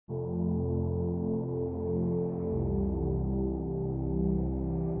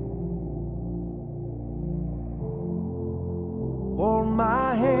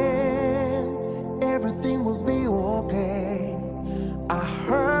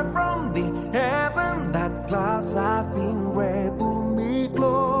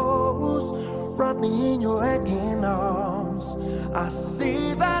I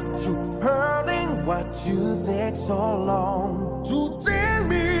see that you're hurting what you take so long to tell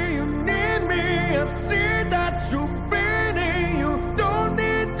me you need me. I see that you're bleeding. You don't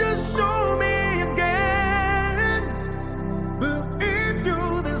need to show me again. But if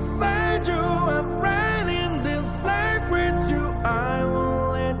you decide you are right in this life with you, I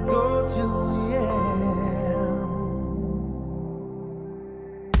won't let go till the end.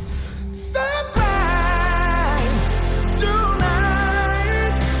 So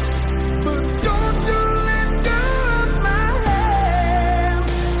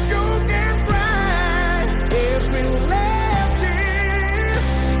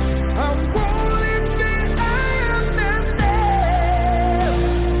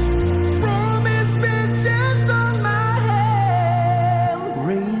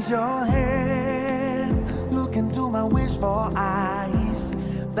for eyes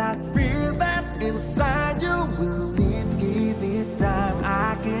that feel that inside you will live, give it time.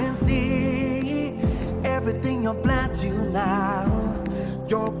 I can see everything you're blind to now.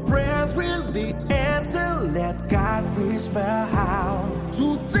 Your prayers will be answered. Let God whisper how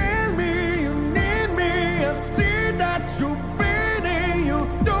to tell me you need me. I see that you're bleeding. You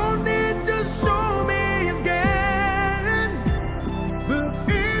don't need to show me again. But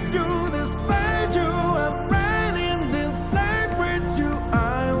if you decide you are right,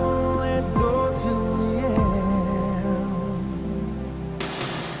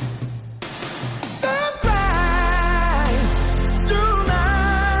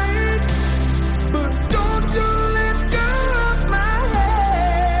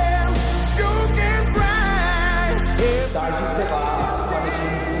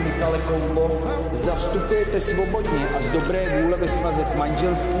 zda vstupujete svobodně a z dobré vůle ve svazek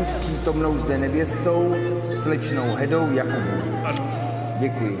manželský s přítomnou zde nevěstou, slečnou Hedou Jakubů.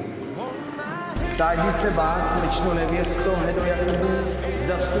 Děkuji. Táži se vás, slečno nevěsto Hedo Jakubů,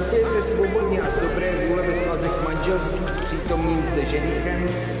 zda vstupujete svobodně a z dobré vůle ve svazek manželský s přítomným zde ženichem,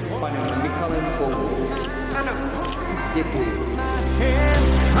 panem Michalem Koubou. Ano. Děkuji.